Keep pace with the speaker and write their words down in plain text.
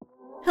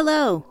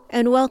Hello,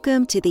 and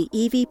welcome to the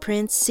Evie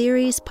Prince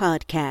Series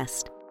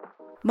podcast.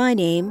 My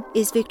name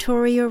is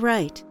Victoria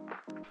Wright,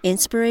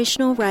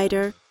 inspirational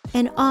writer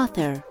and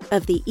author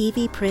of the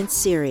Evie Prince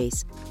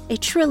series, a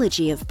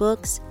trilogy of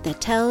books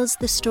that tells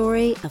the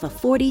story of a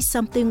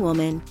 40-something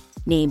woman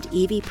named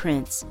Evie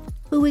Prince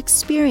who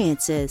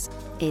experiences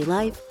a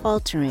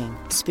life-altering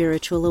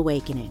spiritual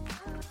awakening.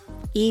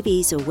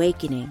 Evie's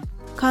awakening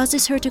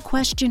causes her to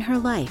question her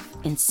life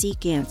and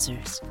seek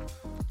answers.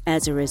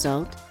 As a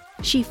result,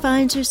 she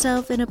finds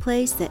herself in a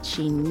place that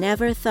she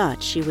never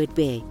thought she would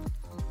be,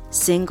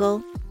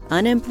 single,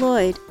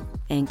 unemployed,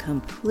 and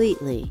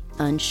completely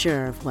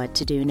unsure of what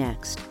to do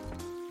next.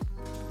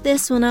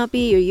 This will not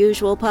be your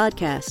usual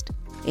podcast.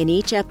 In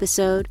each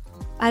episode,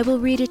 I will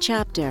read a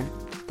chapter,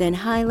 then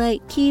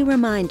highlight key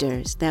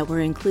reminders that were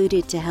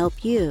included to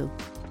help you,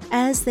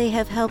 as they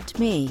have helped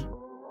me,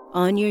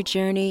 on your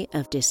journey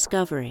of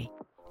discovery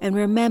and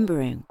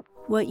remembering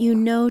what you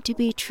know to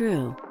be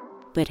true,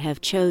 but have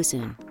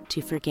chosen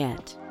to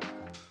forget.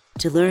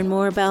 To learn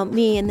more about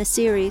me in the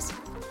series,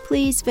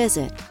 please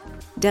visit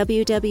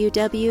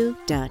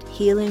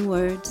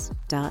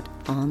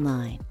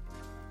www.healingwords.online.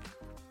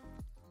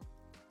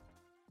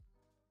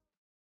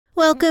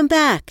 Welcome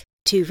back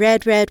to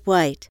Red, Red,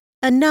 White,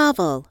 a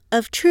novel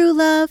of true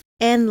love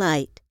and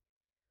light.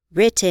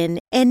 Written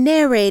and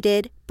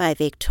narrated by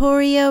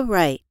Victoria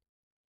Wright.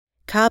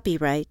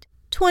 Copyright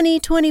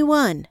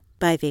 2021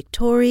 by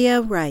Victoria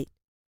Wright.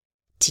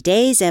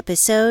 Today's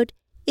episode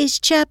is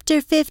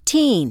Chapter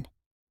 15,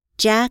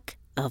 Jack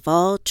of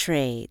All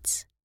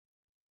Trades.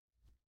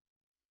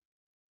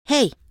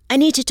 Hey, I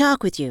need to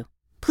talk with you.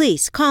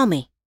 Please, call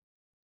me.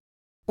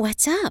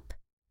 What's up?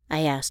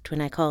 I asked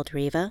when I called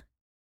Riva.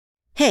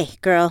 Hey,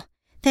 girl,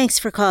 thanks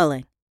for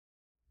calling.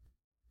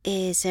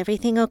 Is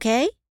everything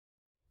okay?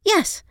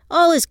 Yes,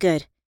 all is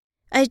good.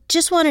 I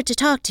just wanted to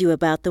talk to you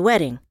about the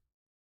wedding.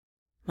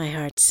 My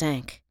heart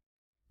sank.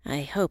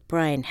 I hope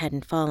Brian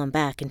hadn't fallen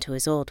back into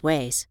his old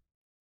ways.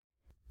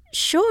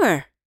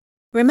 Sure.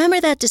 Remember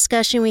that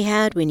discussion we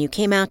had when you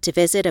came out to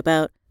visit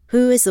about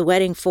who is the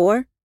wedding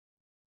for?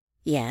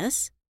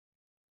 Yes.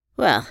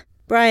 Well,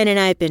 Brian and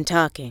I have been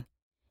talking,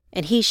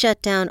 and he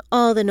shut down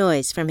all the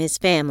noise from his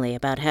family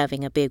about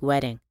having a big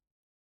wedding.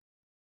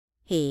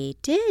 He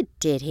did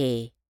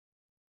he?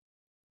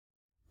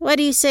 Why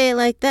do you say it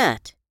like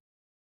that?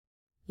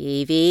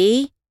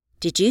 Evie,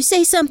 did you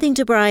say something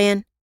to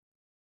Brian?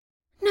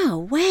 No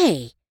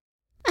way.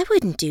 I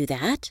wouldn't do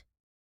that.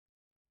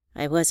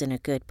 I wasn't a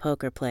good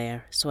poker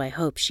player, so I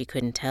hoped she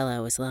couldn't tell I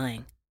was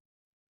lying.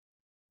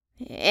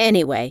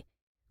 Anyway,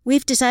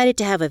 we've decided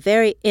to have a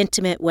very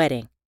intimate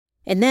wedding,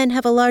 and then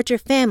have a larger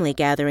family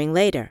gathering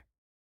later.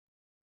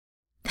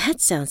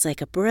 That sounds like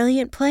a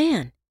brilliant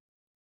plan.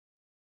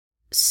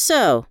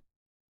 So,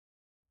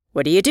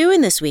 what are you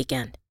doing this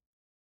weekend?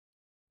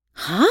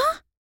 Huh?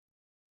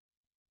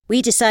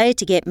 We decided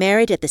to get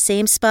married at the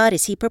same spot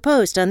as he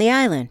proposed on the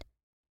island.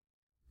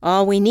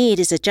 All we need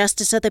is a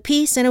justice of the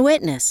peace and a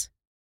witness.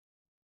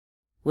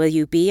 Will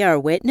you be our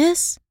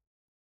witness?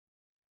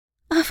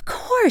 Of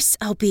course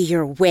I'll be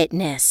your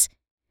witness.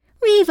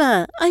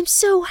 Riva, I'm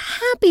so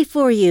happy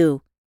for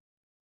you.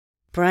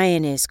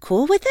 Brian is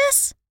cool with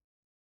this?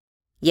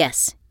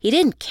 Yes, he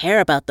didn't care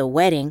about the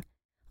wedding.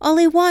 All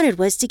he wanted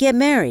was to get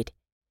married.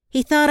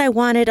 He thought I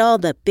wanted all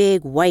the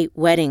big white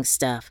wedding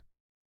stuff.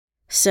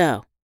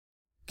 So,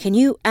 can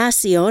you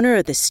ask the owner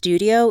of the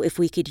studio if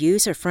we could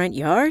use her front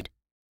yard?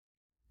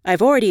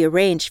 I've already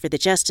arranged for the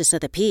justice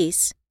of the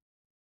peace.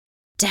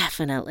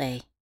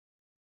 Definitely.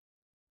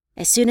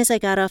 As soon as I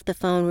got off the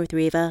phone with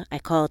Riva, I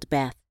called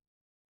Beth.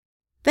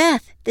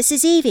 Beth, this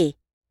is Evie.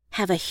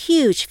 Have a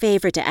huge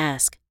favor to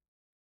ask.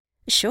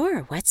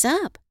 Sure, what's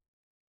up?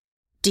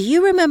 Do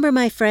you remember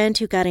my friend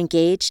who got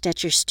engaged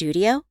at your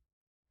studio?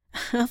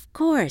 Of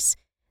course.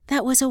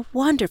 That was a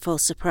wonderful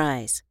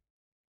surprise.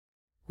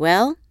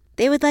 Well,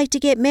 they would like to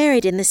get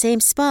married in the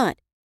same spot.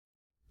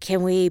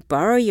 Can we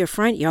borrow your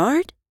front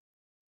yard?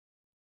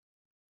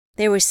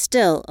 There was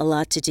still a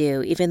lot to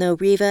do, even though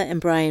Riva and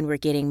Brian were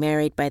getting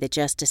married by the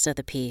Justice of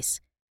the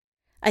Peace.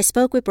 I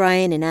spoke with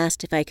Brian and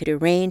asked if I could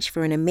arrange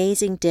for an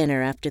amazing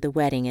dinner after the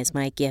wedding as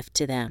my gift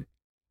to them.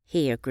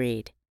 He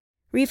agreed.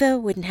 Riva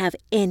wouldn't have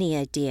any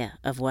idea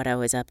of what I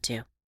was up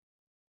to.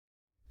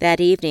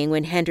 That evening,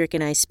 when Hendrix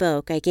and I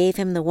spoke, I gave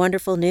him the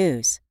wonderful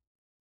news.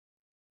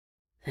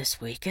 This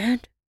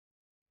weekend?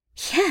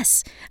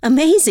 Yes,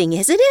 amazing,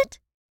 isn't it?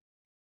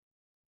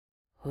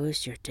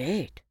 Who's your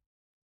date?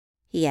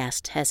 He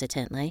asked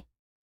hesitantly.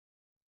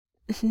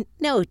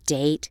 No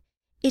date.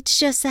 It's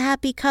just a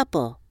happy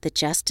couple, the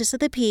Justice of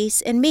the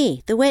Peace and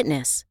me, the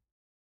witness.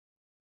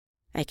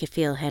 I could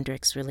feel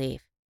Hendrix's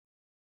relief.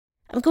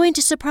 I'm going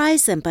to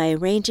surprise them by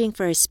arranging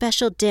for a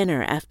special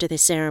dinner after the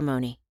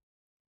ceremony.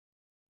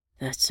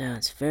 That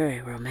sounds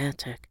very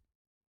romantic.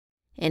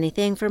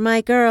 Anything for my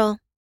girl.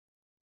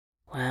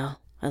 Well,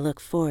 I look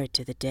forward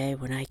to the day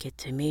when I get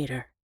to meet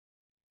her.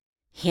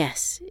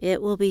 Yes, it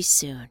will be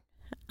soon.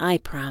 I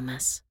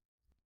promise.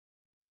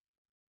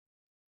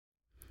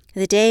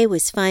 The day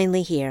was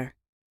finally here.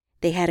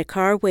 They had a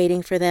car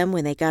waiting for them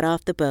when they got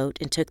off the boat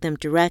and took them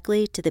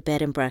directly to the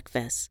bed and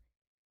breakfast.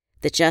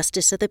 The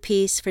Justice of the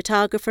Peace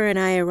photographer and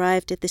I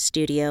arrived at the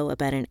studio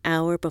about an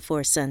hour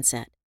before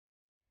sunset.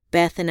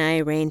 Beth and I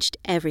arranged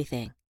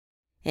everything,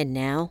 and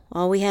now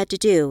all we had to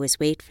do was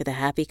wait for the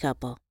happy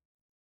couple.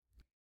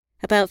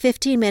 About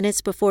 15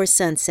 minutes before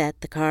sunset,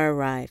 the car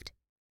arrived.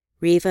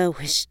 Riva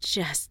was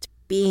just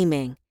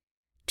beaming,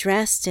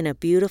 dressed in a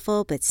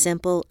beautiful but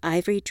simple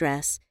ivory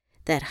dress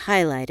that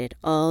highlighted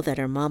all that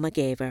her mama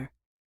gave her.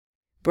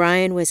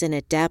 Brian was in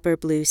a dapper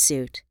blue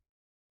suit.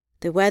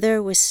 The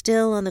weather was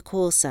still on the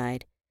cool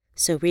side,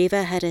 so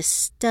Riva had a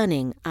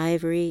stunning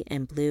ivory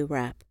and blue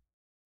wrap.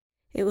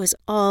 It was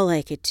all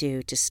I could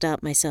do to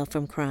stop myself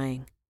from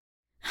crying.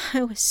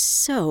 I was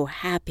so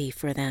happy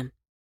for them.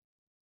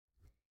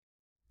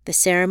 The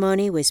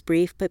ceremony was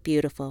brief but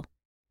beautiful.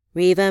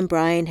 Riva and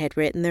Brian had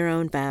written their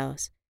own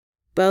vows.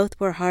 Both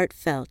were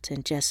heartfelt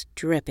and just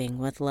dripping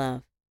with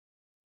love.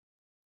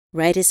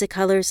 Right as the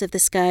colors of the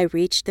sky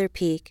reached their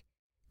peak,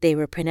 they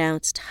were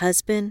pronounced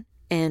husband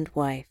and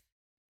wife.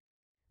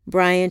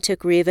 Brian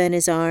took Riva in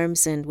his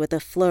arms and, with a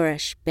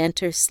flourish, bent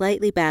her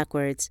slightly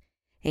backwards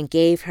and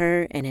gave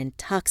her an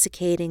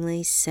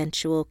intoxicatingly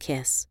sensual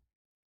kiss.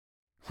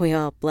 We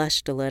all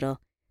blushed a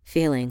little,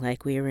 feeling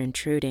like we were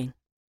intruding.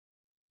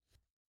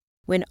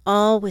 When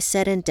all was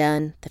said and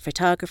done, the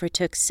photographer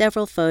took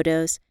several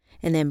photos,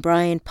 and then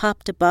Brian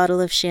popped a bottle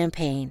of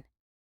champagne.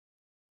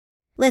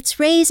 "Let's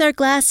raise our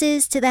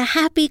glasses to the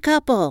happy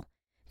couple.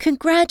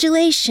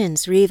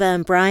 Congratulations, Riva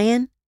and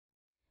Brian.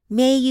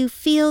 May you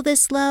feel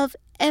this love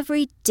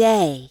every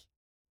day,"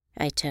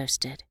 I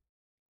toasted.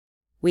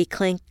 We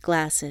clinked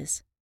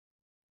glasses.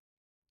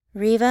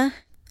 "Riva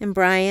and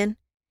Brian,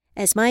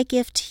 as my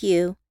gift to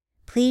you,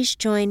 please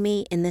join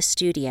me in the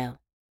studio,"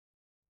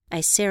 I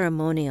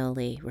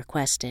ceremonially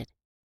requested.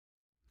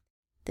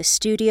 The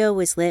studio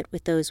was lit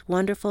with those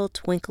wonderful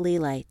twinkly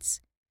lights.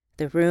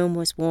 The room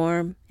was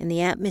warm, and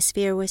the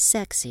atmosphere was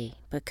sexy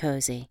but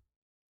cozy.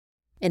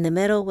 In the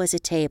middle was a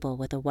table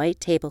with a white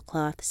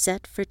tablecloth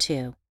set for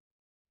two.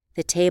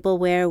 The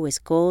tableware was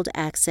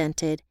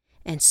gold-accented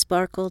and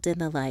sparkled in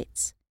the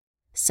lights.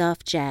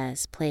 Soft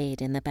jazz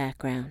played in the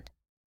background.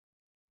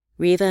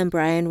 Riva and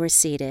Brian were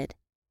seated,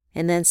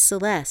 and then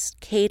Celeste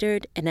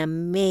catered an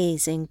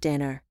amazing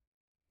dinner.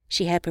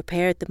 She had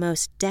prepared the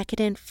most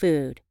decadent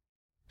food.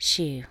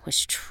 She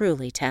was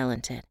truly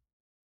talented.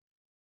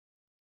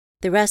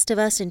 The rest of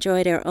us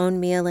enjoyed our own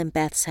meal in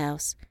Beth's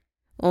house.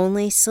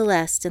 Only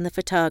Celeste and the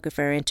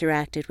photographer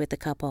interacted with the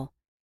couple.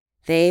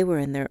 They were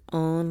in their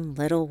own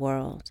little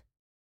world.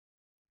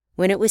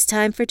 When it was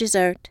time for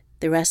dessert,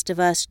 the rest of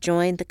us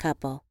joined the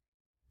couple.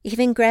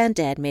 Even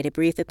Granddad made a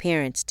brief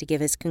appearance to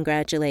give his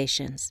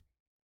congratulations.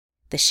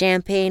 The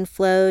champagne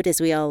flowed as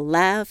we all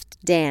laughed,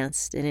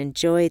 danced, and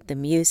enjoyed the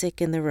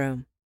music in the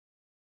room.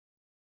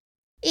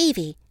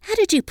 "Evie, how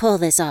did you pull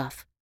this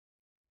off?"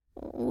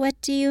 "What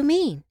do you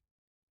mean?"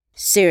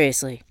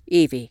 "Seriously,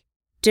 Evie,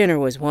 dinner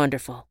was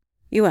wonderful.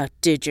 You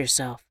outdid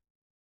yourself,"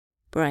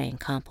 Brian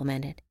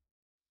complimented.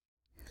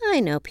 "I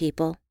know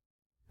people,"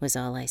 was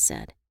all I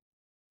said.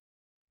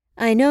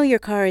 "I know your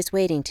car is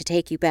waiting to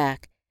take you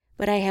back,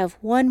 but I have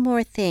one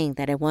more thing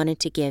that I wanted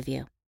to give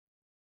you."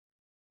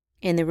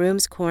 In the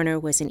room's corner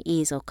was an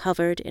easel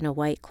covered in a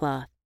white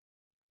cloth.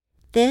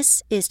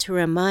 "This is to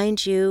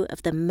remind you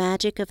of the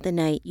magic of the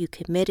night you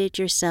committed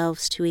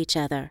yourselves to each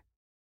other."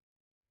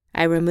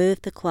 I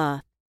removed the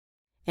cloth,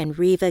 and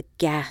Riva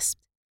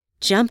gasped,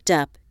 jumped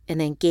up, and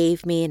then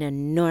gave me an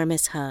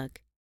enormous hug.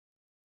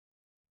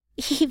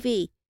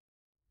 "Evie,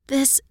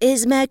 this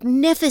is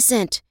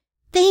magnificent!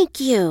 Thank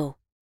you!"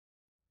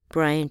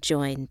 Brian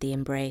joined the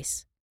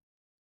embrace.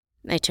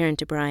 I turned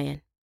to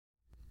Brian.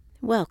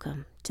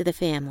 "Welcome to the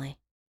family."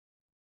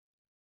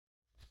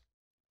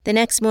 The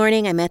next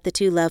morning, I met the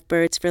two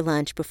lovebirds for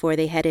lunch before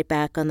they headed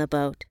back on the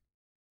boat.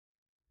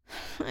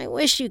 "I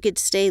wish you could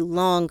stay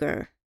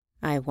longer,"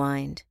 I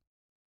whined.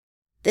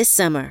 "This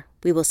summer,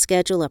 we will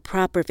schedule a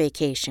proper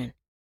vacation,"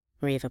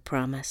 Riva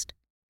promised.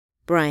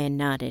 Brian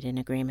nodded in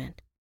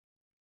agreement.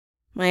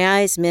 My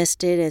eyes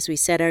misted as we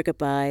said our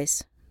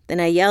goodbyes. Then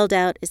I yelled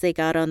out as they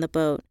got on the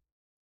boat,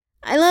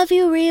 "I love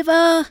you,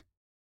 Riva!"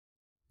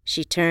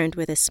 She turned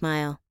with a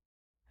smile.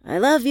 "I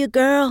love you,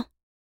 girl!"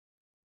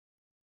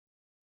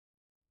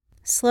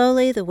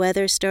 Slowly, the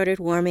weather started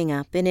warming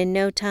up, and in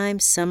no time,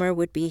 summer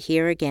would be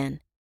here again.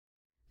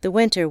 The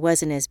winter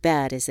wasn't as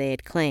bad as they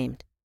had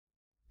claimed.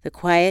 The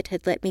quiet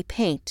had let me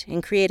paint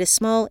and create a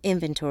small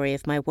inventory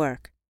of my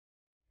work.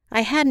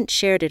 I hadn't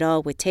shared it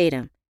all with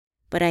Tatum,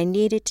 but I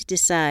needed to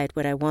decide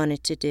what I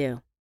wanted to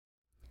do.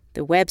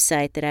 The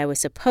website that I was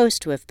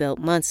supposed to have built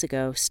months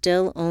ago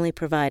still only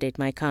provided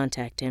my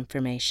contact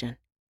information.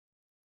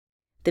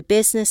 The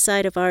business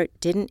side of art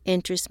didn't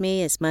interest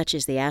me as much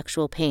as the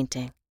actual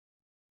painting.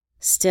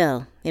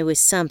 Still, it was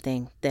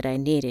something that I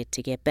needed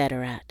to get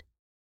better at.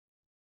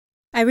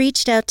 I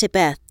reached out to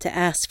Beth to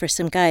ask for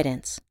some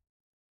guidance.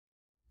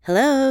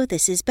 "Hello,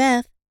 this is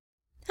Beth."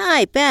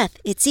 "Hi, Beth,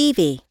 it's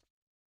Evie."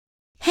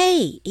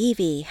 "Hey,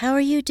 Evie, how are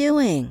you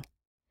doing?"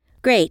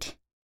 "Great.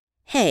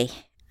 Hey,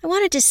 I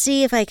wanted to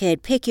see if I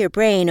could pick your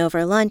brain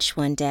over lunch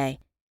one day.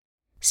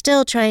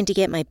 Still trying to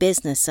get my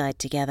business side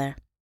together.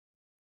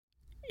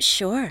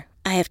 Sure,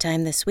 I have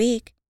time this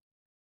week.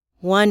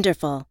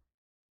 Wonderful.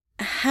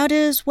 How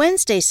does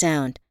Wednesday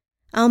sound?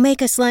 I'll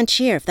make us lunch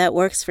here if that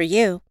works for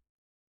you.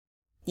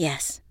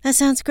 Yes, that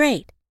sounds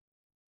great.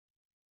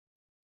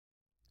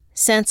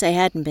 Since I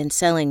hadn't been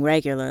selling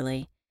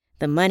regularly,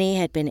 the money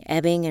had been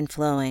ebbing and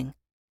flowing.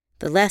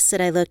 The less that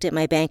I looked at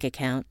my bank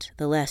account,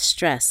 the less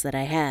stress that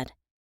I had.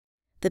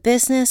 The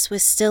business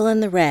was still in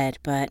the red,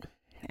 but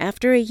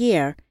after a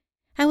year,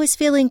 I was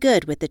feeling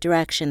good with the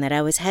direction that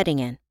I was heading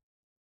in.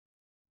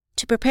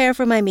 To prepare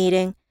for my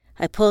meeting,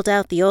 I pulled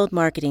out the old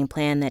marketing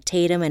plan that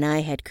Tatum and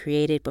I had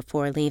created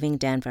before leaving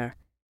Denver.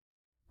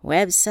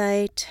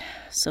 Website,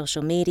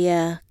 social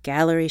media,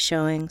 gallery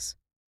showings.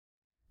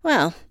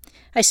 Well,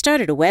 I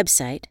started a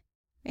website,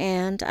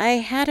 and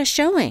I had a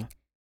showing,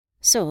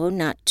 so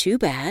not too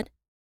bad.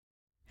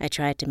 I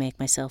tried to make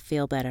myself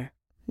feel better,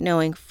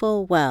 knowing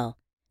full well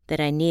that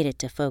I needed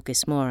to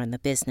focus more on the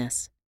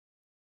business.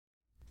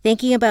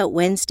 Thinking about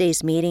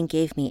Wednesday's meeting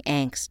gave me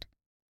angst.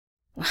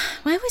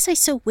 Why was I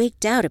so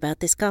wigged out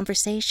about this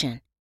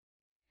conversation?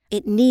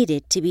 It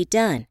needed to be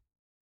done.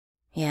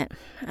 Yet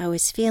I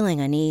was feeling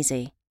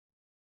uneasy.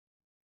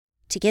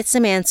 To get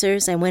some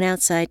answers, I went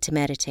outside to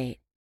meditate.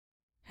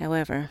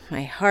 However,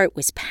 my heart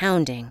was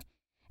pounding,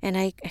 and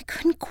I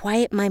couldn't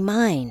quiet my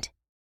mind.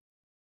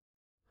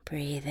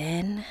 Breathe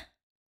in,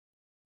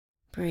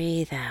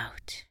 breathe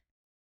out,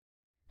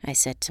 I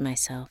said to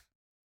myself.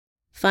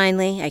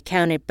 Finally, I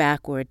counted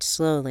backwards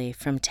slowly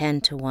from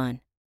 10 to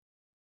 1.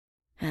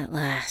 At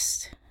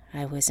last,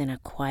 I was in a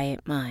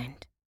quiet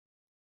mind.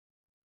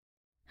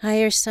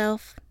 Higher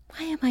self,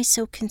 why am I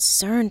so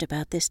concerned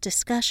about this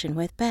discussion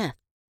with Beth?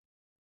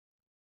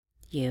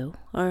 You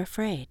are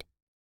afraid.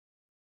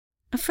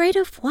 Afraid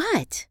of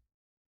what?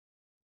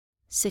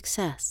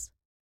 Success.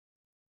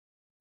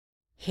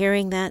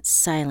 Hearing that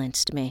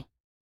silenced me.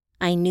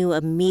 I knew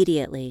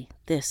immediately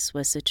this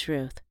was the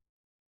truth.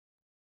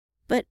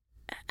 But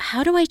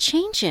how do I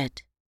change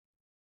it?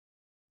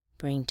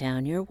 Bring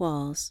down your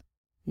walls.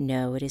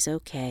 Know it is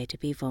okay to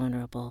be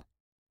vulnerable.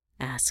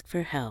 Ask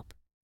for help.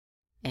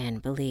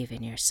 And believe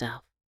in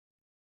yourself.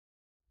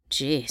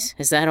 Geez,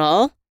 is that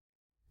all?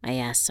 I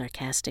asked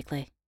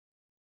sarcastically.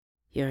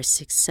 Your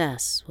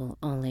success will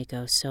only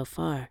go so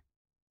far.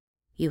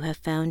 You have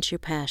found your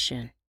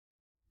passion,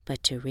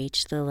 but to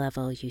reach the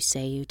level you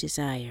say you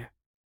desire,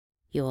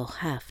 you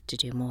will have to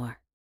do more.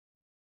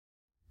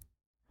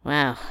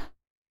 Wow,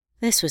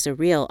 this was a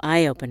real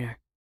eye-opener.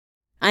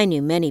 I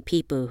knew many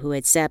people who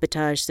had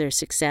sabotaged their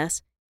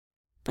success,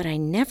 but I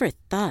never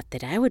thought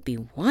that I would be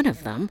one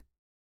of them.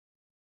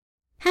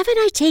 Haven't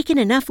I taken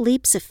enough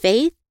leaps of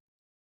faith?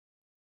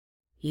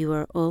 You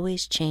are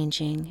always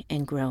changing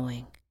and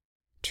growing.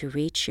 To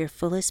reach your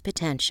fullest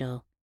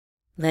potential,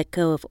 let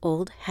go of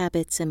old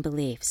habits and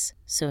beliefs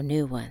so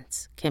new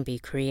ones can be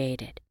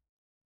created.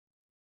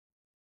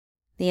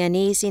 The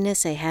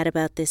uneasiness I had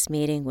about this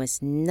meeting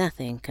was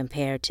nothing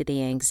compared to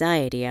the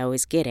anxiety I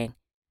was getting,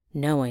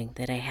 knowing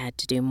that I had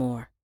to do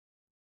more.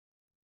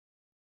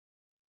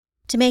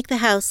 To make the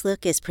house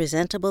look as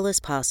presentable as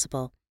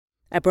possible,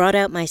 I brought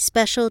out my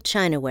special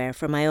chinaware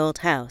from my old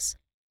house.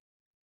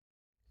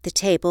 The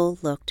table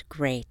looked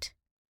great.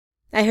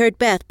 I heard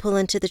Beth pull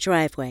into the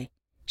driveway.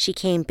 She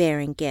came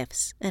bearing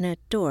gifts, an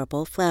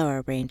adorable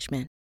flower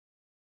arrangement.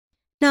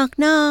 Knock,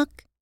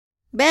 knock.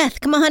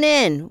 Beth, come on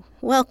in.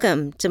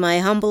 Welcome to my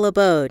humble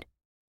abode.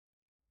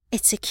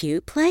 It's a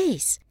cute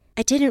place.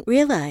 I didn't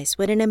realize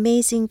what an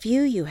amazing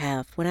view you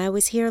have when I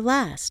was here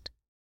last.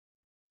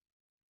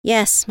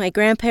 Yes, my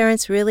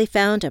grandparents really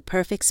found a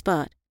perfect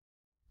spot.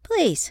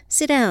 Please,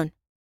 sit down.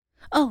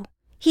 Oh,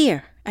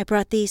 here, I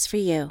brought these for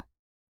you.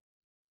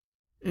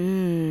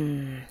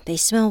 They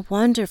smell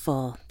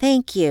wonderful.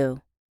 Thank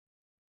you.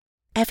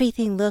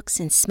 Everything looks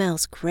and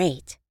smells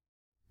great,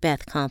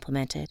 Beth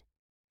complimented.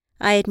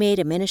 I had made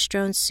a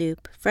minestrone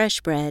soup,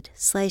 fresh bread,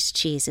 sliced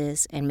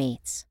cheeses, and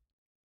meats.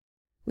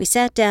 We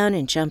sat down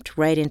and jumped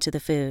right into the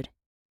food.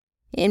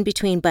 In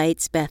between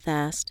bites, Beth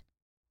asked,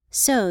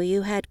 So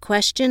you had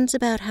questions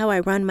about how I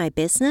run my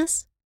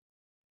business?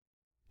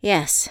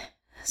 Yes.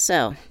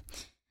 So,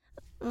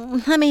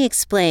 let me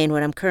explain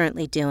what I'm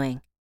currently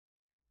doing.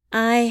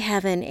 I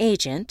have an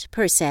agent,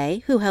 per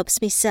se, who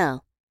helps me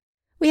sell.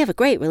 We have a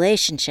great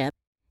relationship,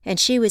 and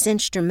she was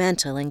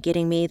instrumental in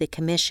getting me the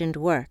commissioned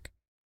work.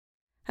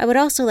 I would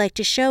also like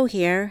to show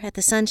here at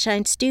the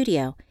Sunshine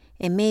Studio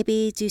and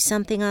maybe do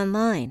something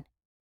online.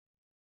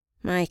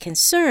 My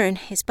concern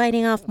is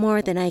biting off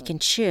more than I can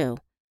chew.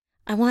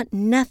 I want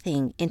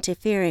nothing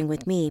interfering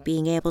with me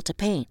being able to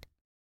paint.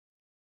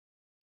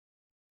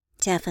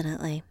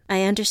 Definitely.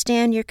 I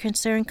understand your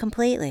concern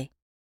completely,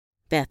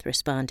 Beth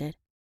responded.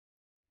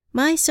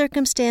 My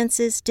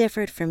circumstances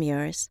differed from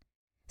yours,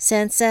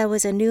 since I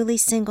was a newly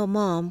single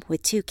mom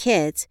with 2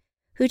 kids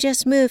who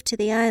just moved to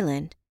the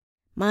island.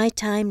 My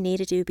time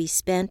needed to be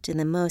spent in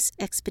the most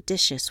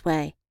expeditious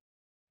way.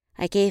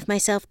 I gave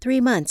myself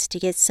 3 months to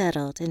get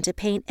settled and to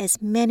paint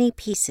as many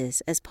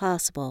pieces as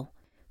possible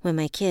when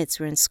my kids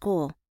were in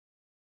school.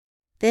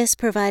 This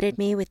provided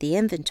me with the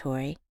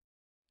inventory.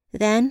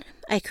 Then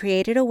I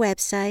created a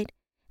website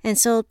and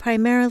sold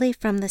primarily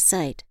from the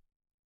site.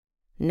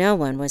 No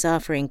one was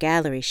offering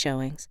gallery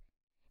showings,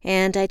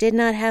 and I did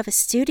not have a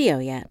studio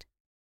yet.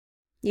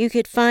 You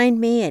could find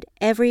me at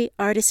every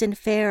artisan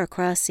fair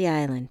across the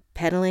island,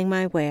 peddling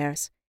my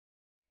wares.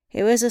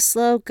 It was a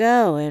slow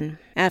go, and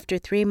after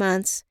 3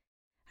 months,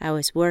 I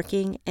was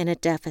working in a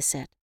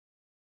deficit.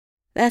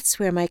 That's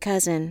where my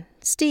cousin,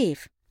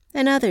 Steve,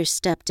 and others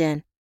stepped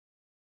in.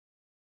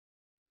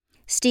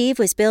 Steve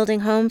was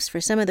building homes for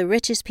some of the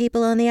richest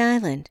people on the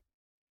island.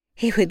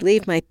 He would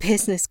leave my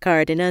business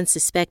card in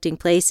unsuspecting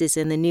places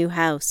in the new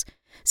house,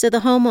 so the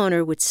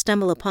homeowner would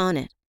stumble upon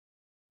it,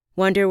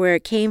 wonder where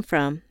it came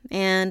from,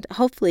 and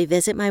hopefully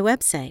visit my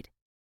website.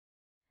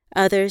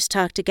 Others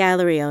talked to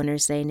gallery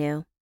owners they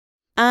knew.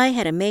 I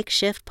had a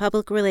makeshift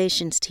public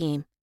relations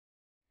team.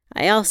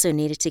 I also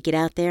needed to get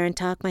out there and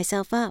talk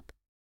myself up.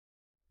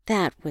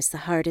 That was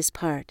the hardest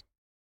part.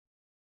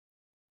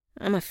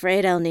 "I'm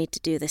afraid I'll need to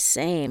do the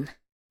same,"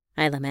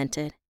 I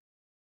lamented.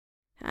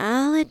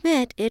 I'll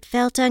admit it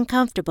felt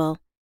uncomfortable,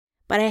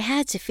 but I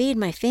had to feed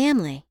my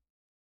family.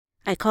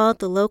 I called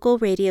the local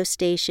radio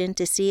station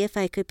to see if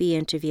I could be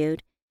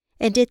interviewed,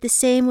 and did the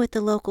same with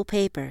the local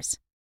papers.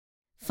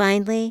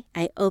 Finally,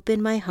 I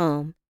opened my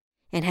home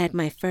and had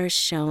my first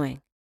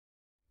showing.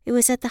 It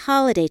was at the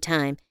holiday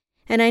time,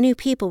 and I knew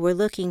people were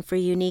looking for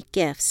unique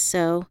gifts,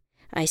 so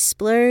I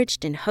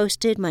splurged and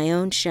hosted my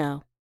own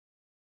show.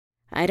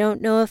 I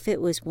don't know if it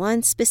was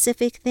one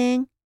specific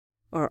thing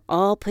or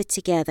all put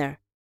together,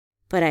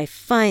 but I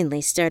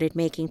finally started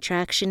making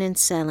traction and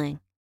selling.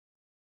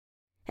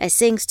 As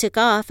things took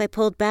off, I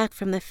pulled back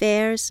from the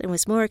fairs and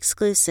was more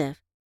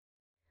exclusive.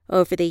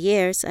 Over the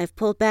years, I've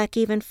pulled back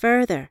even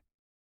further,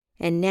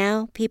 and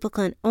now people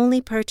can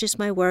only purchase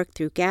my work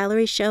through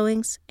gallery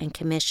showings and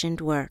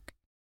commissioned work.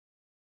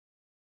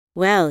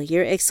 Well,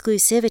 your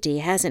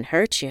exclusivity hasn't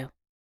hurt you.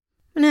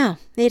 No,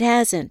 it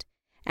hasn't.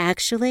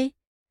 Actually,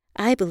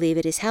 I believe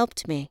it has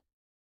helped me.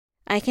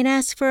 I can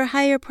ask for a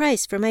higher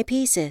price for my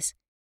pieces,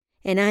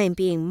 and I am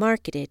being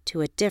marketed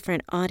to a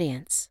different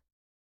audience.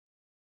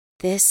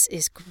 This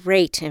is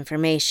great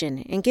information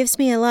and gives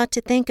me a lot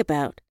to think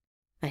about,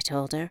 I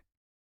told her.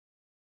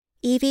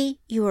 Evie,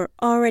 you are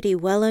already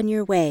well on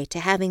your way to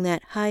having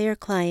that higher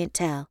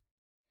clientele.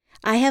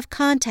 I have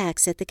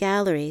contacts at the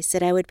galleries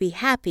that I would be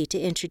happy to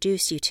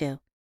introduce you to.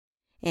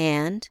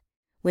 And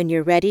when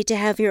you're ready to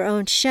have your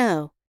own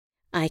show,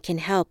 I can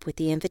help with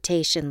the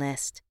invitation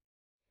list.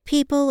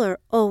 People are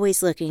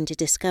always looking to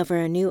discover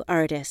a new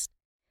artist,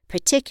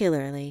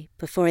 particularly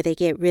before they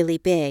get really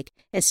big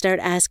and start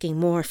asking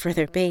more for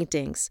their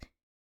paintings.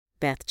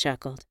 Beth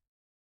chuckled.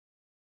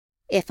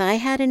 If I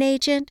had an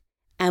agent,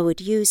 I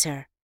would use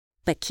her,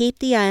 but keep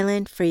the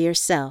island for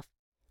yourself.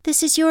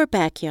 This is your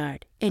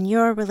backyard and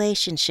your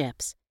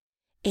relationships.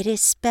 It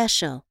is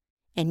special,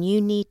 and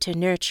you need to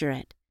nurture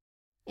it.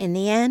 In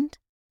the end,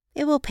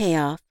 it will pay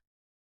off.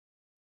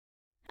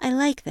 I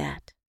like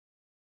that.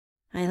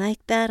 I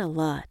like that a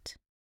lot.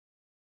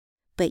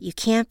 But you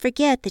can't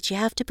forget that you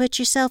have to put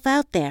yourself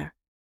out there.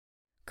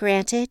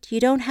 Granted, you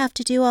don't have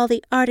to do all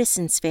the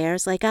artisans'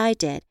 fairs like I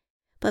did,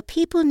 but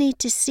people need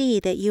to see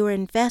that you are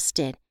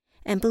invested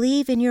and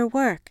believe in your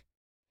work.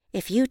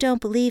 If you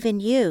don't believe in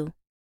you,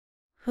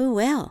 who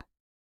will?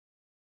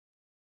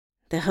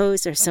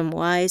 Those are some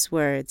wise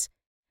words.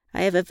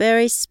 I have a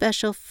very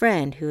special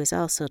friend who has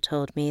also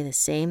told me the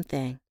same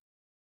thing.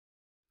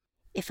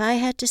 If I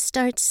had to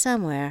start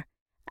somewhere,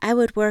 I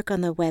would work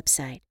on the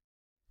website.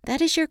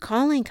 That is your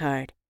calling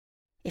card.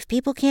 If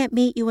people can't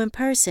meet you in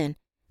person,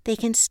 they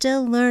can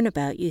still learn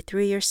about you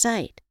through your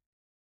site.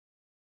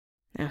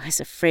 I was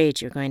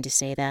afraid you were going to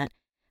say that.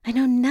 I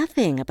know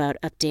nothing about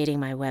updating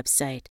my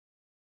website.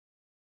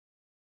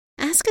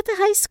 Ask at the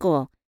high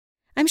school.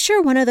 I'm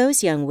sure one of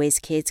those young whiz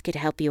kids could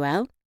help you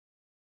out.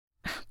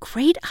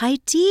 Great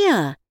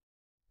idea.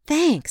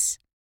 Thanks.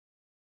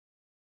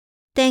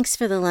 Thanks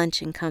for the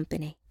lunch and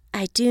company.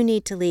 I do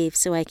need to leave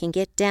so I can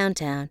get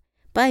downtown,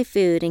 buy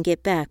food, and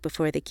get back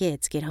before the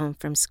kids get home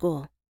from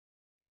school.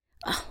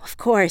 Oh, of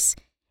course.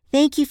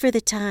 Thank you for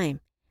the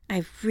time.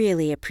 I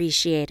really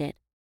appreciate it.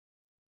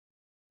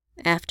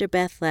 After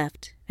Beth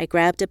left, I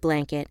grabbed a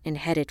blanket and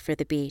headed for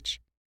the beach.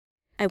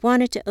 I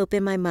wanted to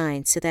open my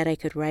mind so that I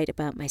could write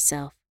about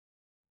myself.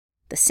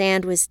 The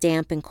sand was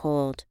damp and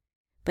cold,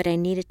 but I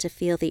needed to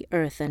feel the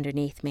earth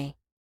underneath me.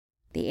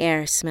 The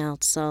air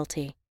smelled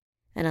salty,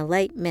 and a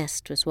light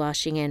mist was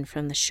washing in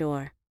from the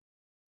shore.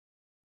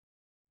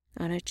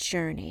 On a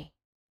journey,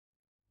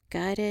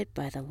 guided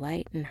by the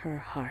light in her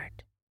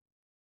heart.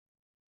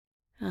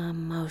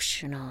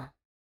 Emotional,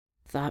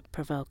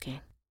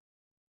 thought-provoking,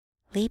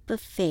 leap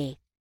of faith,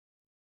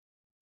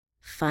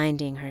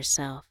 finding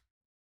herself,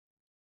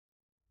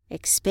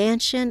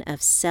 expansion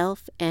of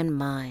self and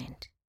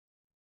mind.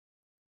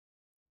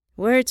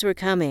 Words were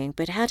coming,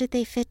 but how did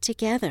they fit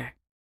together?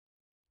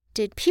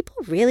 Did people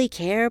really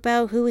care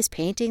about who was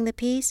painting the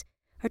piece,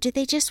 Or did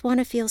they just want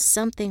to feel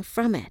something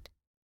from it?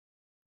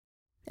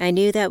 I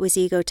knew that was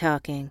ego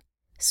talking,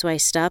 so I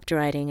stopped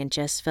writing and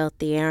just felt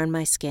the air on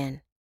my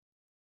skin.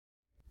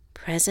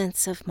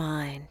 Presence of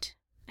mind.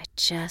 I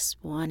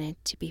just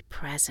wanted to be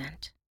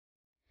present.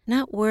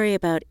 Not worry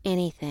about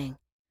anything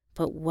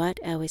but what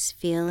I was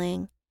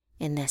feeling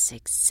in this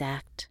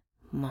exact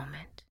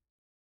moment.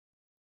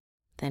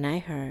 Then I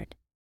heard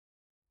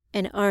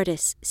an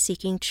artist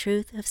seeking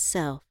truth of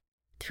self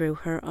through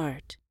her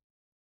art.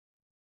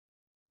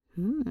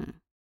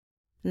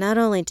 Not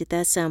only did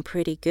that sound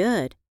pretty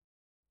good,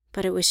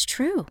 but it was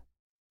true.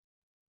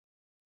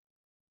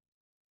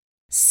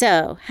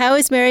 So, how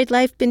has married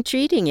life been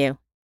treating you?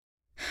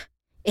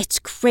 It's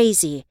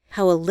crazy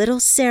how a little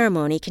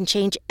ceremony can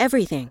change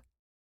everything.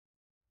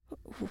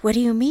 What do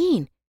you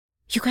mean?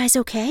 You guys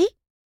okay?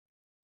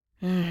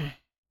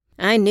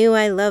 I knew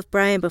I loved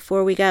Brian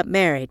before we got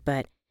married,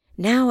 but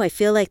now I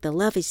feel like the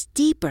love is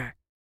deeper,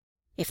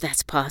 if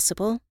that's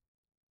possible.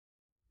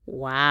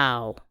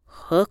 Wow,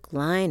 hook,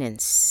 line, and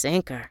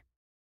sinker.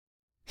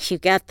 You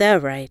got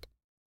that right.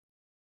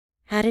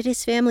 How did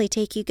his family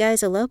take you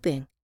guys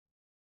eloping?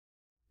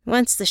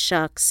 Once the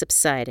shock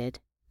subsided,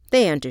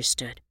 they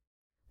understood.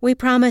 We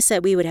promised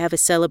that we would have a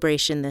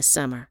celebration this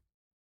summer.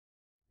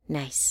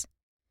 Nice.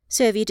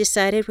 So have you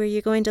decided where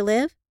you're going to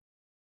live?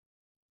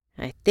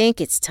 I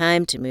think it's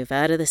time to move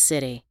out of the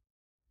city.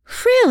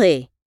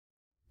 Really?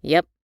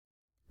 Yep.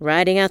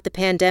 Riding out the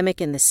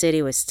pandemic in the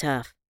city was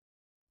tough.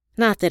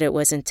 Not that it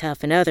wasn't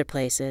tough in other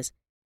places,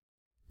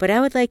 but I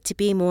would like to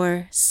be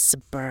more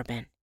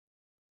suburban.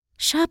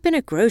 Shop in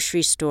a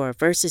grocery store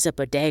versus a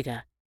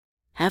bodega.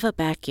 Have a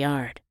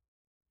backyard.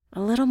 A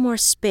little more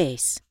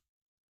space.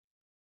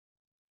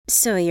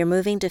 So you're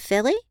moving to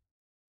Philly?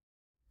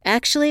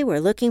 Actually, we're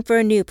looking for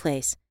a new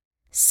place.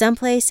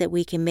 Someplace that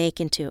we can make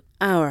into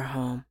our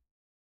home.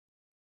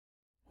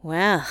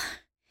 Well,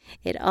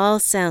 it all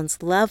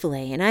sounds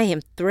lovely, and I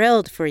am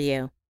thrilled for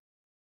you.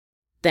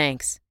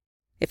 Thanks.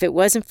 If it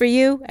wasn't for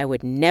you, I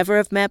would never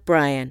have met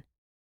Brian.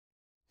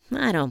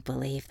 I don't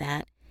believe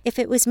that. If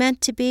it was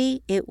meant to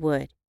be, it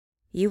would.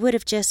 You would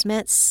have just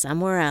met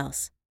somewhere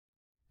else.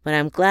 But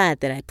I'm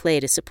glad that I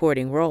played a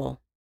supporting role.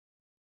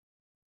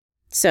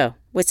 So,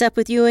 what's up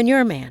with you and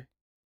your man?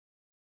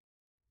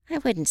 I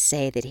wouldn't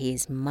say that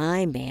he's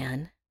my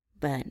man,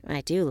 but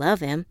I do love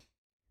him.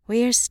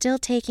 We are still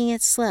taking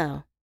it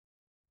slow.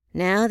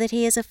 Now that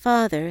he is a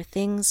father,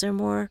 things are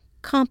more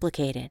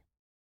complicated.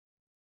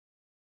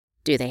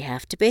 Do they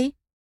have to be?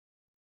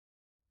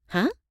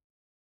 Huh?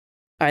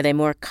 Are they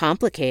more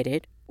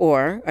complicated,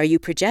 or are you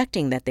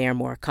projecting that they are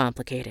more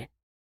complicated?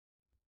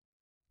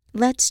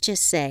 Let's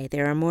just say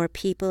there are more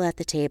people at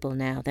the table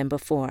now than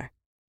before.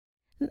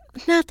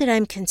 Not that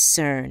I'm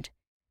concerned,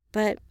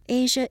 but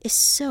Asia is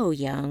so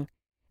young,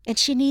 and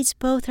she needs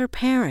both her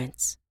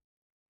parents.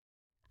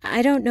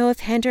 I don't know if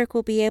Hendrix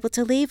will be able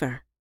to leave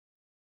her.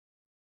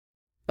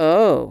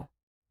 Oh,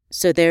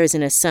 so there is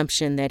an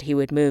assumption that he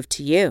would move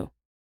to you.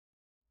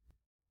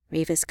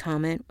 Riva's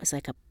comment was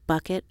like a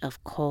bucket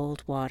of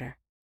cold water.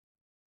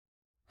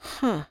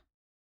 Huh.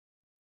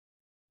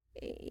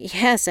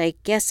 Yes, I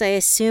guess I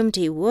assumed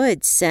he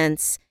would,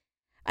 since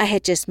I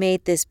had just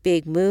made this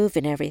big move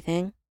and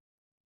everything.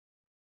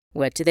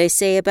 What do they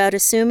say about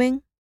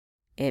assuming?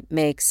 It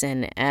makes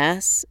an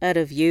ass out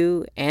of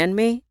you and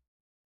me?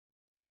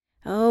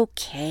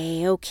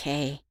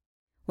 Okay.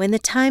 When the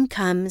time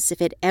comes,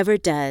 if it ever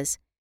does,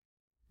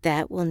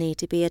 that will need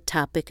to be a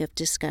topic of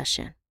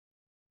discussion.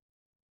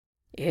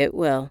 It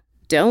will.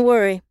 Don't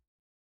worry.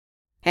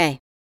 Hey,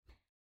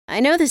 I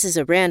know this is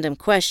a random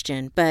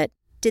question, but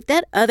did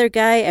that other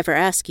guy ever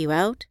ask you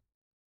out?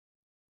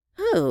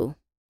 Who?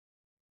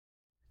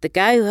 The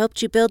guy who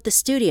helped you build the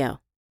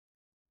studio.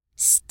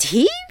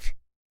 Steve?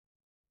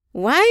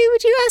 Why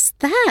would you ask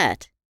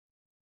that?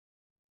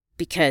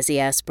 Because he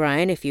asked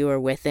Brian if you were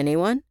with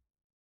anyone.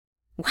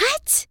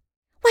 What?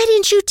 Why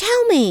didn't you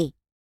tell me?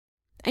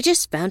 I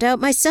just found out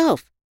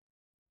myself.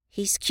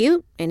 He's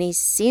cute, and he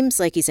seems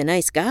like he's a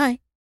nice guy.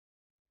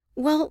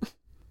 Well,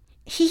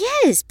 he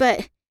is,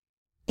 but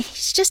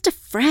he's just a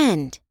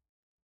friend,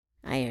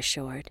 I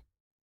assured.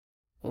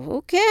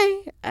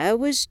 Okay, I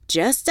was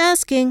just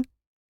asking.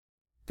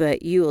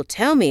 But you will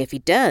tell me if he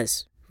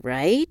does,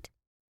 right?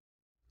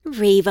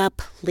 Riva,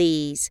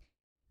 please.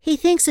 He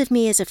thinks of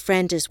me as a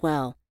friend as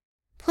well.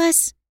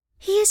 Plus,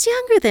 he is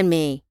younger than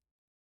me.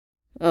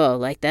 Oh,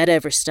 like that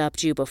ever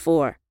stopped you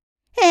before.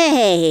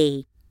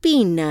 Hey,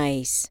 be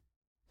nice.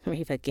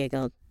 Riva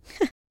giggled.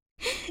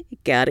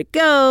 Gotta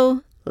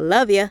go.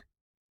 Love ya.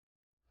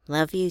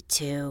 Love you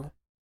too.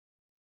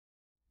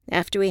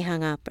 After we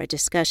hung up, our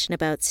discussion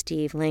about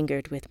Steve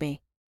lingered with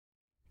me.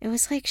 It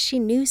was like she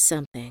knew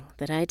something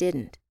that I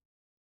didn't.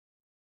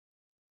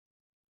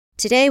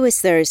 Today was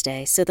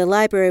Thursday, so the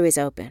library was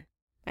open.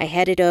 I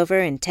headed over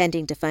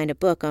intending to find a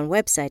book on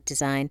website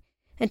design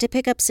and to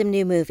pick up some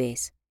new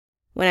movies.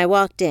 When I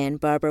walked in,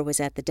 Barbara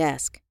was at the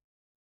desk.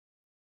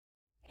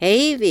 Hey,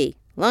 Evie,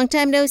 long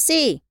time no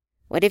see.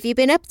 What have you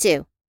been up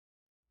to?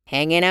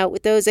 Hanging out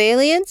with those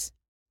aliens?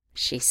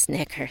 She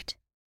snickered.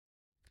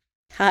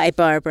 Hi,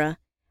 Barbara.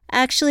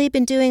 Actually,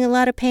 been doing a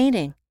lot of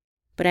painting,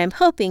 but I'm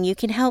hoping you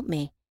can help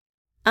me.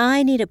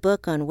 I need a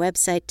book on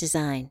website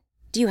design.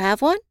 Do you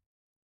have one?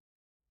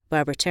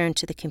 Barbara turned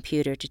to the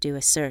computer to do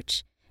a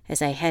search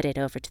as I headed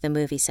over to the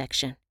movie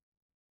section.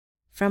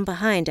 From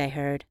behind, I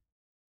heard,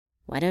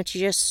 "Why don't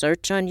you just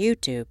search on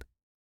YouTube?"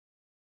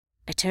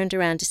 I turned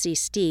around to see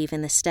Steve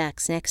in the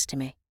stacks next to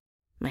me.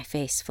 My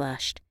face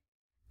flushed.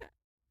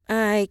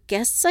 "I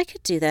guess I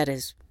could do that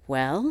as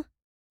well,"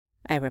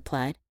 I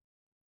replied.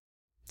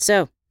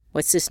 "So,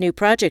 what's this new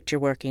project you're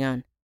working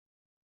on?"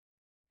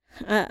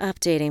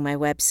 Updating my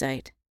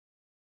website."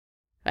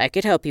 "I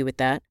could help you with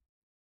that."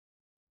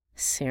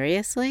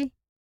 "Seriously?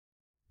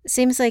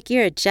 Seems like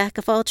you're a jack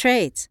of all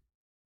trades."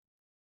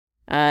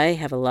 "I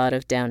have a lot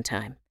of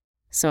downtime,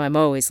 so I'm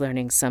always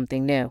learning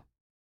something new.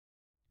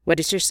 What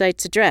is your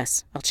site's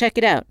address? I'll check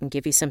it out and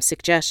give you some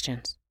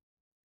suggestions."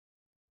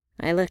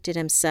 I looked at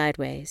him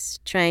sideways,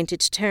 trying to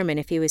determine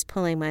if he was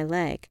pulling my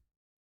leg.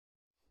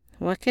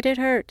 What could it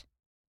hurt?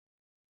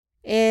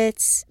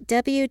 It's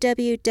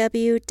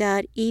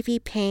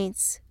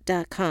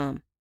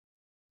www.eviepaints.com.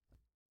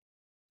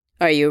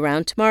 "Are you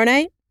around tomorrow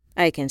night?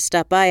 I can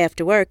stop by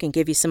after work and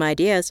give you some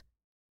ideas."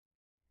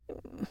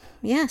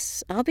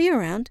 "Yes, I'll be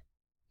around."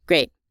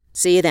 "Great.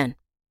 See you then."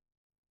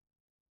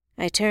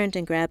 I turned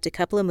and grabbed a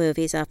couple of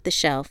movies off the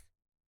shelf,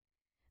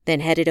 then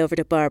headed over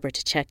to Barbara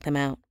to check them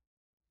out.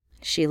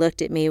 She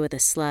looked at me with a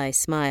sly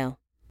smile.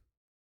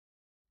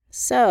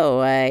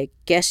 "So, I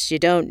guess you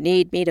don't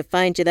need me to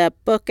find you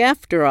that book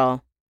after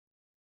all."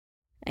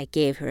 I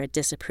gave her a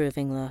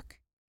disapproving look.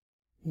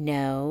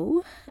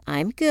 "No,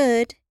 I'm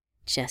good.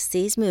 Just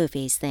these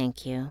movies,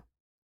 thank you."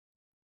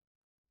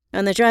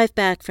 On the drive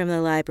back from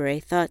the library,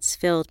 thoughts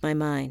filled my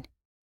mind.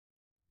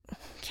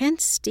 Can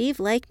Steve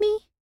like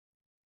me?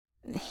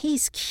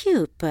 He's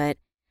cute, but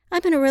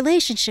I'm in a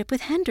relationship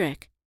with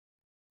Hendrix.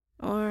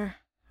 Or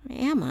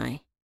am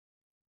I?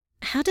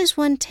 How does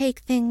one take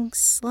things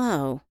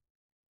slow?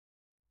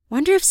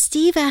 Wonder if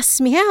Steve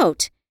asks me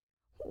out.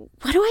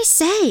 What do I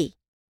say?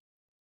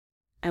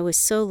 I was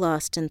so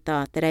lost in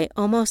thought that I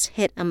almost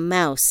hit a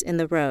mouse in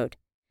the road.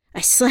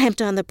 I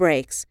slammed on the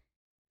brakes.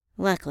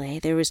 Luckily,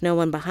 there was no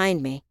one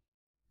behind me.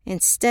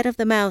 Instead of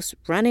the mouse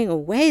running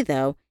away,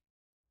 though,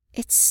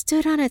 it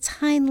stood on its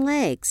hind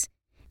legs,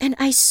 and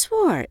I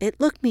swore it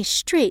looked me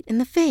straight in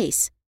the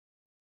face.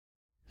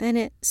 Then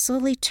it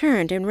slowly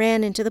turned and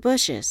ran into the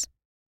bushes.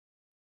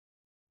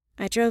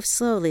 I drove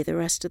slowly the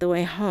rest of the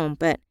way home,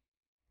 but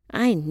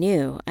I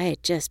knew I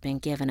had just been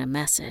given a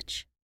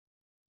message.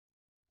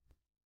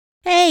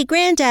 "Hey,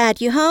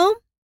 Granddad, you home?"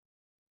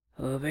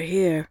 "Over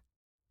here,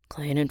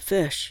 cleaning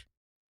fish."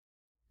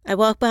 I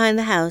walked behind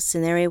the house,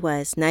 and there he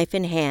was, knife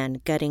in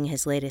hand, gutting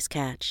his latest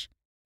catch.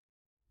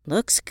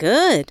 "Looks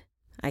good,"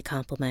 I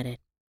complimented.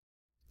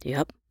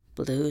 "Yep,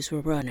 blues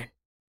were running.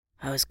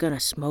 I was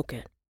gonna smoke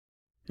it."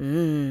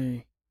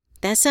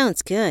 That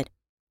sounds good.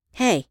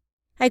 Hey,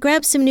 I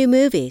grabbed some new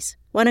movies.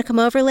 Want to come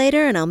over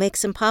later and I'll make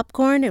some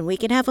popcorn and we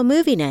can have a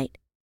movie night?"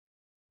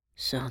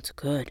 "Sounds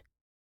good.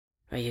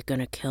 Are you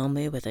gonna kill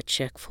me with a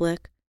chick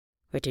flick?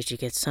 Or did you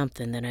get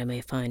something that I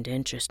may find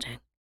interesting?"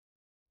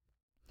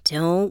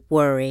 "Don't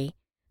worry.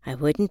 I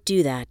wouldn't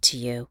do that to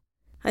you.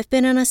 I've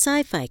been on a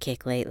sci-fi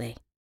kick lately."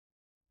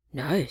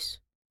 "Nice.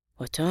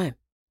 What time?"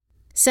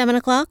 7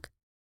 o'clock?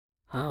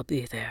 "I'll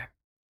be there."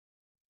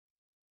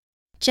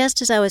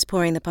 Just as I was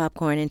pouring the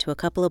popcorn into a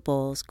couple of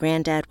bowls,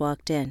 Granddad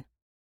walked in.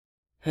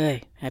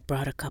 "Hey, I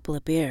brought a couple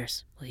of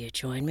beers. Will you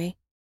join me?"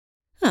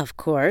 "Of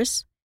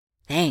course.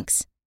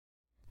 Thanks.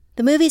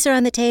 The movies are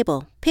on the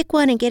table. Pick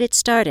one and get it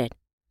started.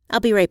 I'll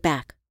be right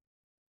back."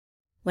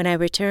 When I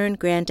returned,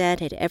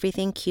 Granddad had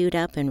everything queued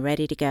up and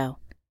ready to go.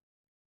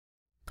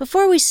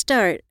 "Before we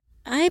start,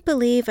 I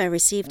believe I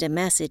received a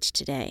message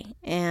today,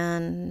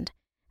 and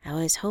I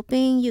was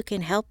hoping you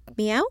can help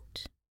me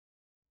out?"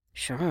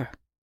 "Sure.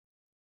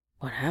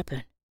 What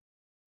happened?"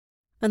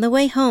 On the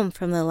way home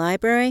from the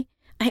library,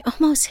 I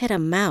almost hit a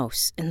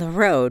mouse in the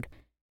road.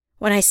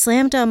 When I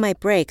slammed on my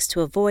brakes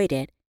to avoid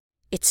it,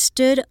 it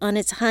stood on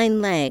its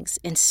hind legs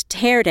and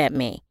stared at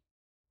me.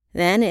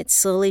 Then it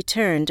slowly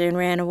turned and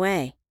ran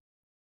away.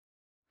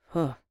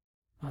 "Huh,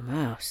 a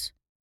mouse.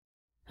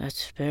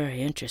 That's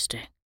very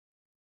interesting.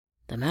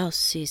 The mouse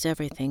sees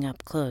everything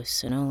up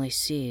close and only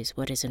sees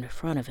what is in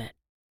front of it.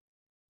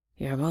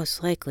 You're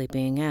most likely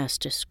being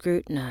asked to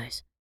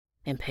scrutinize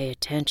and pay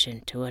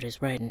attention to what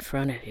is right in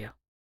front of you."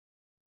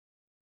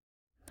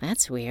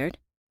 "That's weird.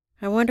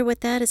 I wonder what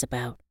that is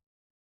about."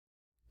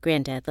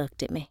 Granddad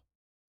looked at me.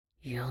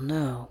 "You'll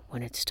know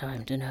when it's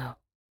time to know."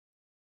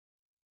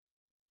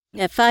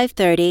 At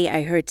 5:30,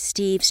 I heard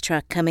Steve's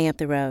truck coming up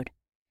the road.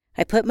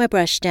 I put my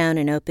brush down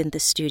and opened the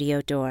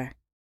studio door.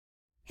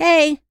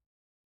 "Hey!"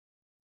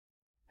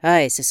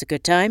 "Hi, is this a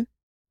good time?"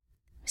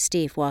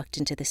 Steve walked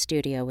into the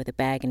studio with a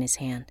bag in his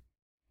hand.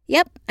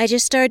 "Yep, I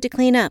just started to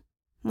clean up.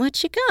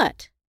 What you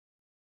got?"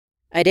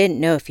 "I didn't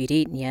know if you'd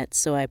eaten yet,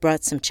 so I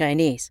brought some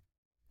Chinese.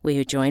 Will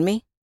you join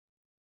me?"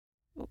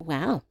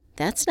 "Wow,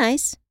 that's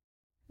nice.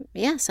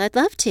 Yes, I'd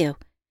love to.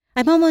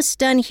 I'm almost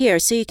done here,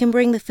 so you can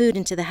bring the food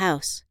into the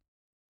house."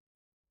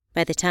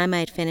 By the time I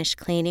had finished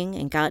cleaning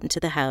and got into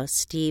the house,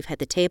 Steve had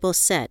the table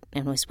set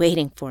and was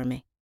waiting for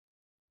me.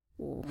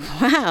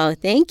 "Wow,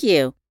 thank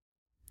you."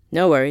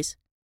 "No worries."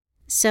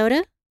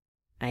 "Soda?"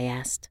 I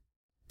asked.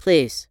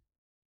 "Please."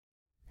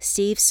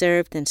 Steve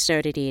served and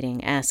started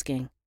eating,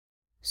 asking,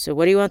 "So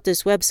what do you want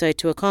this website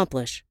to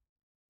accomplish?"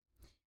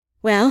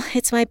 "Well,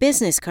 it's my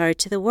business card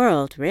to the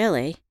world,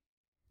 really.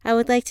 I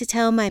would like to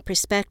tell my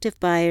prospective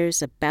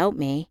buyers about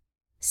me,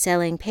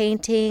 selling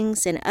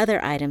paintings and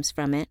other items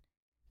from it,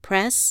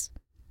 press,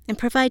 and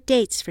provide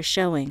dates for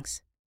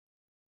showings."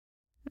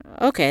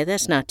 "Okay,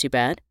 that's not too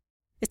bad.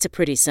 It's a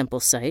pretty simple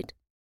site."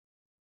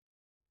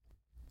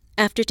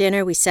 After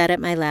dinner, we sat at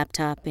my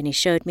laptop and he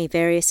showed me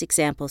various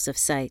examples of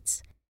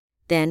sites.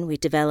 Then we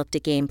developed a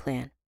game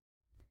plan.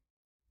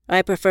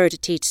 I prefer to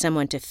teach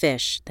someone to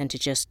fish than to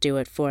just do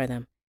it for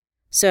them.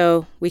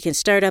 So we can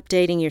start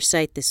updating your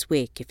site this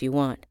week if you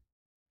want.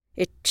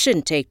 It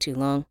shouldn't take too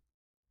long.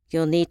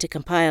 You'll need to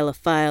compile a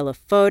file of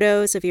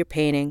photos of your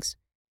paintings,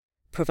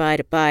 provide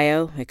a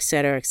bio,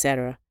 etc.,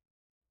 etc.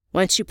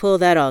 Once you pull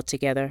that all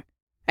together,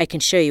 I can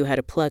show you how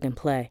to plug and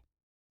play.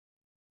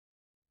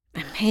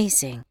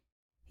 Amazing.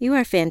 You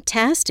are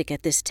fantastic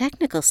at this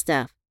technical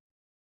stuff.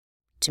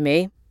 To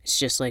me, it's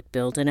just like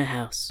building a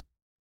house.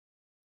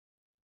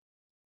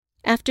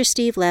 After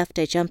Steve left,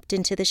 I jumped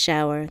into the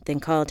shower, then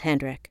called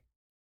Hendrix.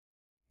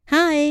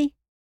 "Hi."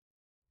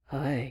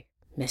 "Hi,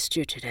 missed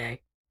you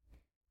today."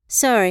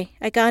 "Sorry,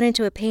 I got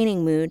into a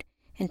painting mood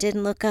and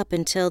didn't look up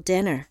until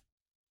dinner."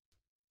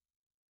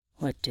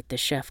 "What did the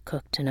chef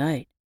cook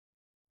tonight?"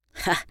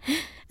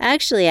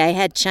 Actually, I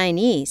had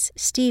Chinese.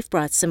 Steve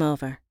brought some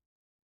over."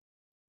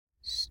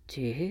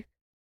 "Steve?"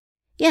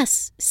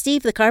 "Yes,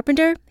 Steve the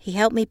carpenter. He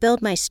helped me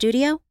build my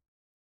studio."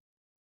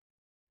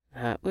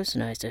 "That was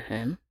nice of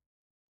him."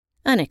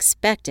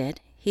 "Unexpected.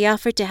 He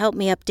offered to help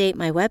me update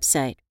my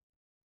website."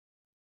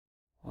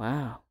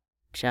 "Wow,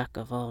 jack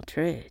of all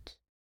trades."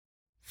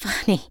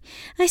 "Funny,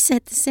 I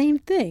said the same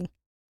thing."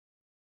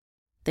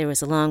 There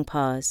was a long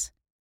pause.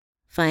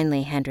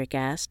 Finally, Hendrix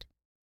asked,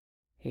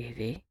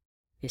 "Evie,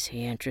 is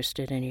he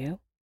interested in you?"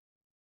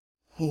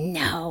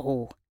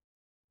 "No."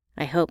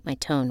 I hope my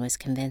tone was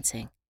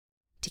convincing.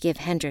 To give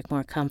Hendrix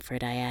more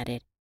comfort, I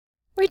added,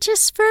 "We're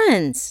just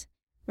friends.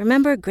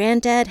 Remember,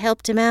 Granddad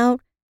helped him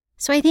out,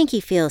 so I think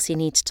he feels he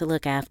needs to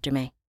look after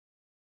me."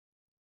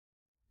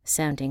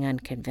 Sounding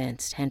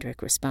unconvinced,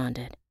 Hendrix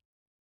responded,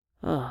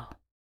 "Oh,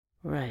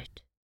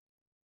 right."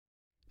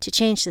 To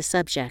change the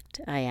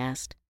subject, I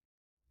asked,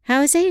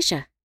 "How is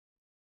Asia?"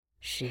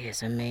 "She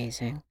is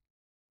amazing.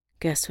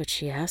 Guess what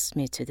she asked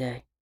me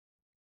today?"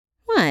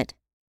 "What?"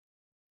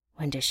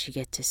 "When does she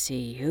get to see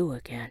you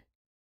again?"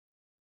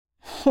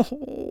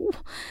 "Oh,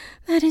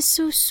 that is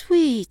so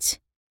sweet.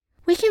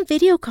 We can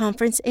video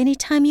conference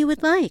anytime you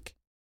would like."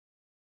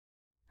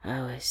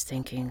 "I was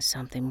thinking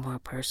something more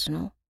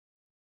personal.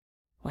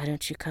 Why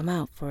don't you come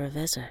out for a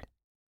visit?"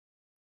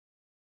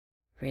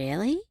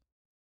 "Really?"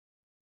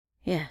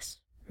 "Yes,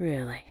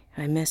 really.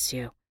 I miss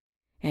you.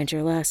 And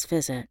your last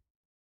visit.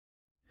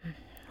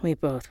 We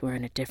both were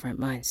in a different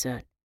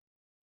mindset."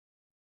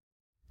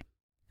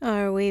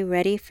 "Are we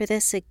ready for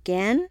this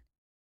again?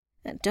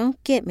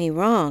 Don't get me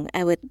wrong,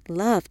 I would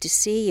love to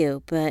see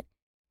you, but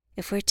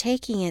if we're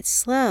taking it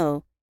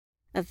slow,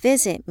 a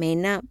visit may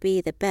not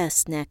be the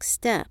best next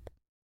step."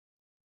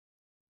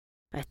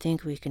 "I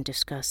think we can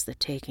discuss the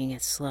taking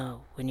it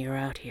slow when you're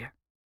out here.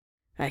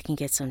 I can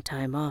get some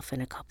time off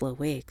in a couple of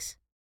weeks.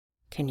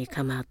 Can you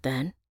come out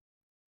then?"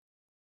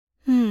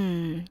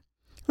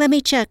 Let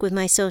me check with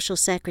my social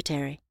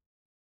secretary."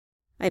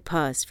 I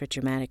paused for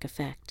dramatic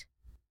effect.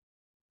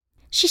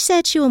 "She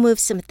said she will move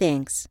some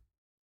things,"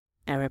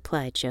 I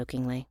replied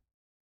jokingly.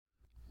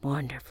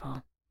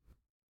 "Wonderful.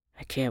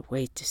 I can't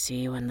wait to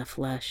see you in the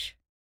flesh."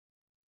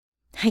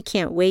 "I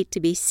can't wait to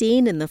be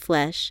seen in the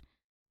flesh.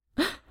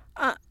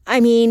 I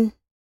mean,"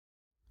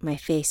 my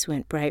face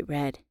went bright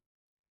red.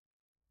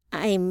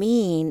 "I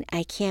mean,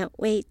 I can't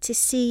wait to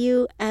see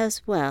you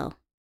as well."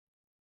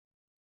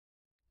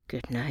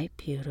 Good night,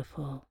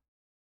 beautiful.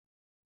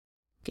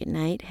 Good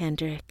night,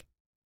 Hendrix.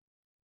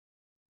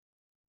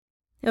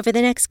 Over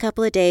the next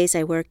couple of days,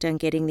 I worked on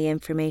getting the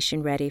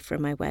information ready for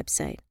my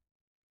website.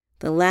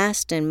 The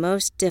last and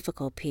most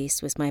difficult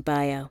piece was my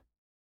bio.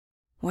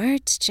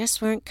 Words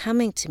just weren't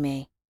coming to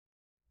me,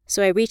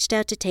 so I reached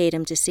out to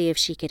Tatum to see if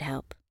she could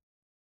help.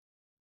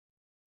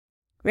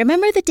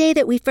 "Remember the day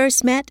that we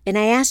first met and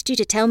I asked you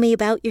to tell me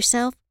about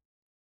yourself?"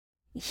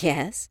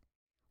 "Yes."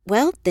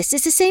 "Well, this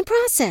is the same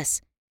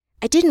process.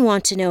 I didn't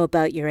want to know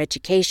about your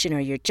education or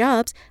your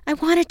jobs. I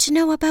wanted to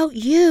know about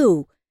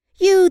you.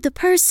 You, the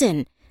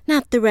person,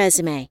 not the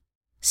resume.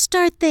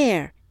 Start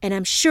there, and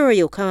I'm sure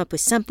you'll come up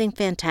with something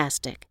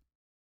fantastic."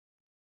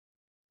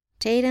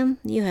 "Tatum,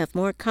 you have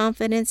more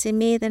confidence in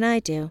me than I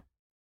do."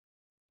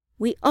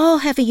 "We all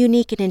have a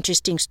unique and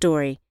interesting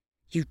story.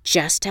 You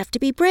just have to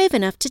be brave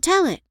enough to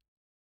tell it."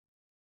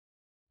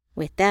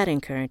 With that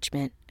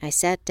encouragement, I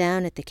sat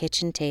down at the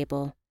kitchen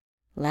table,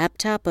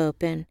 laptop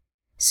open,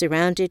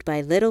 surrounded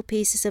by little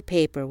pieces of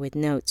paper with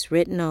notes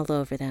written all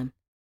over them.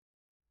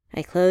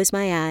 I closed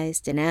my eyes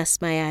and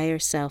asked my higher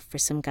self for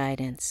some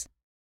guidance.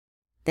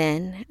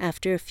 Then,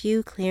 after a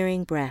few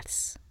clearing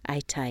breaths,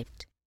 I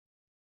typed.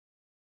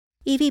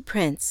 Evie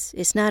Prince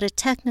is not a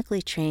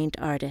technically trained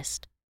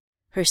artist.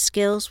 Her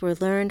skills were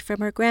learned from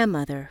her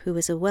grandmother, who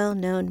was a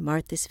well-known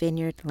Martha's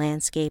Vineyard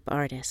landscape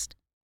artist.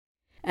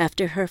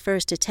 After her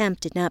first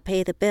attempt did not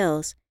pay the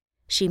bills,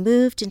 she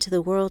moved into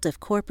the world of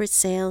corporate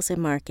sales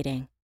and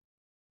marketing.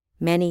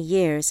 Many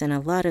years and a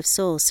lot of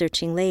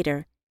soul-searching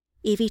later,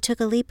 Evie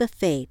took a leap of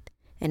faith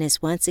and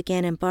is once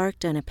again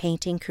embarked on a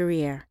painting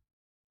career.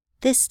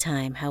 This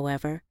time,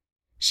 however,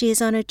 she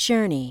is on a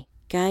journey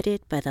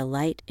guided by the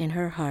light in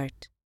her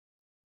heart.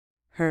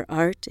 Her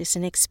art is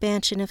an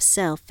expansion of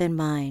self and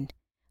mind,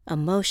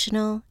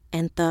 emotional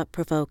and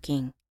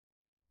thought-provoking.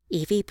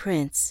 Evie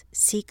Prince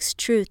seeks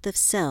truth of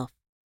self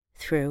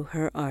through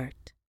her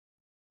art.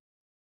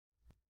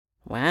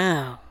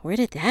 Wow, where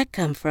did that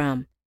come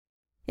from?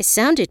 It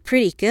sounded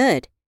pretty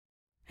good.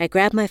 I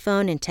grabbed my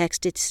phone and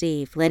texted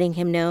Steve, letting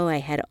him know I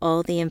had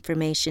all the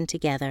information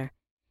together,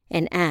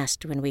 and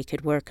asked when we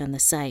could work on the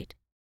site.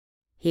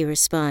 He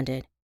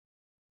responded,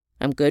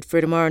 "I'm good for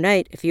tomorrow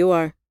night if you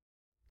are."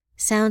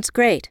 "Sounds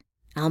great.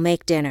 I'll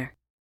make dinner."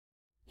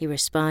 He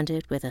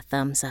responded with a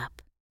thumbs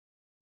up.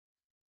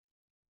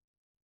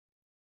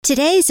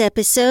 Today's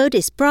episode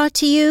is brought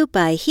to you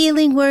by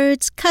Healing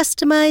Words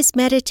Customized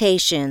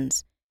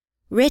Meditations,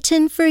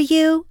 written for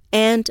you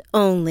and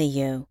only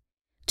you.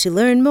 To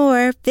learn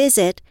more,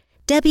 visit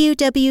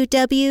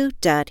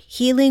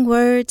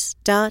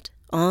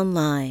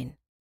www.healingwords.online.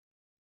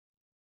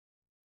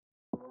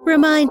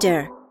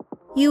 Reminder: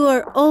 you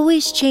are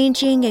always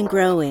changing and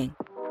growing.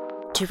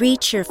 To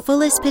reach your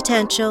fullest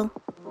potential,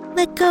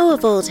 let go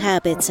of old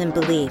habits and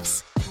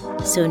beliefs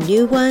so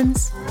new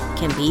ones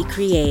can be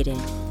created.